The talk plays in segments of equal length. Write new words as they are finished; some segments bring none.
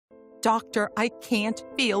Doctor, I can't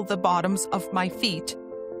feel the bottoms of my feet.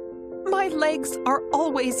 My legs are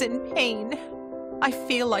always in pain. I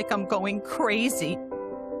feel like I'm going crazy.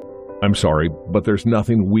 I'm sorry, but there's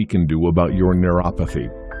nothing we can do about your neuropathy.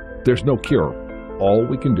 There's no cure. All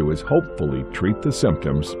we can do is hopefully treat the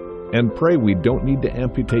symptoms and pray we don't need to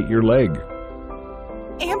amputate your leg.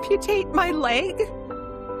 Amputate my leg?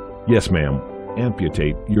 Yes, ma'am.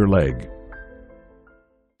 Amputate your leg.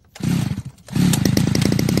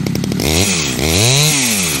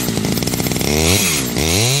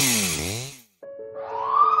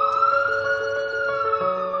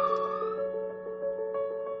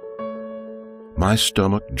 My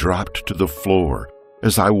stomach dropped to the floor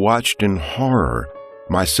as I watched in horror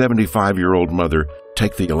my 75-year-old mother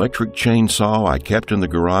take the electric chainsaw I kept in the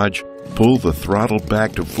garage, pull the throttle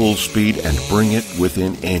back to full speed, and bring it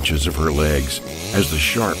within inches of her legs as the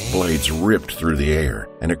sharp blades ripped through the air,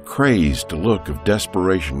 and a crazed look of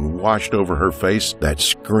desperation washed over her face that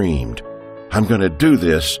screamed, "I'm going to do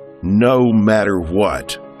this no matter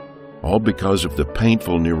what," all because of the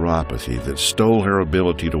painful neuropathy that stole her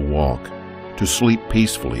ability to walk, to sleep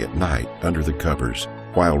peacefully at night under the covers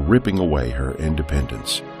while ripping away her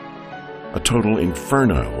independence. A total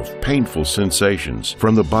inferno of painful sensations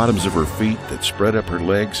from the bottoms of her feet that spread up her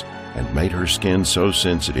legs and made her skin so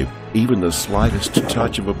sensitive, even the slightest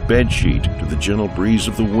touch of a bedsheet to the gentle breeze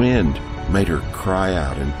of the wind made her cry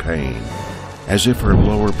out in pain, as if her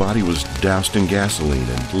lower body was doused in gasoline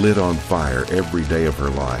and lit on fire every day of her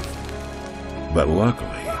life. But luckily,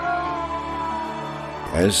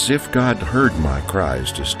 as if God heard my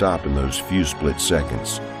cries to stop in those few split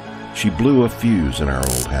seconds, she blew a fuse in our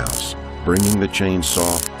old house, bringing the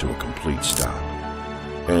chainsaw to a complete stop.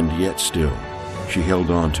 And yet still, she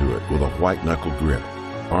held on to it with a white-knuckle grip,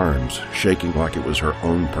 arms shaking like it was her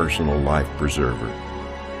own personal life preserver,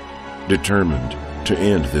 determined to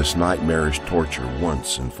end this nightmarish torture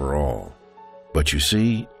once and for all. But you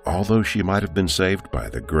see, although she might have been saved by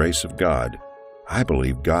the grace of God, I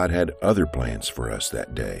believe God had other plans for us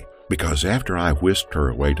that day, because after I whisked her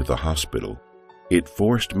away to the hospital, it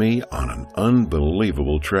forced me on an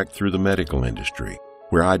unbelievable trek through the medical industry,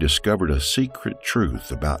 where I discovered a secret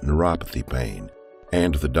truth about neuropathy pain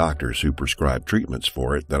and the doctors who prescribe treatments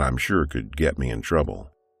for it that I'm sure could get me in trouble,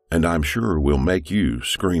 and I'm sure will make you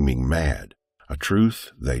screaming mad, a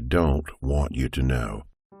truth they don't want you to know.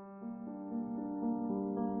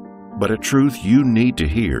 But a truth you need to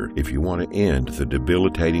hear if you want to end the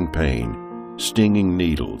debilitating pain, stinging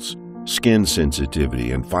needles, skin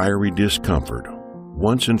sensitivity, and fiery discomfort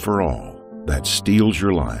once and for all that steals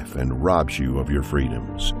your life and robs you of your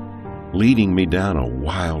freedoms, leading me down a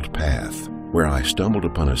wild path where I stumbled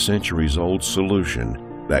upon a centuries-old solution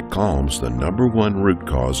that calms the #1 root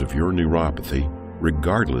cause of your neuropathy,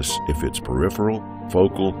 regardless if it's peripheral,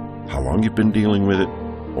 focal, how long you've been dealing with it,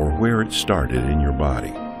 or where it started in your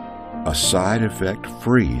body. A side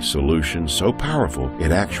effect-free solution so powerful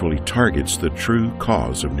it actually targets the true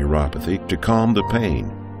cause of neuropathy to calm the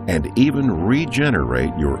pain and even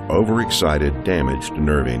regenerate your overexcited, damaged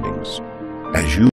nerve endings. As you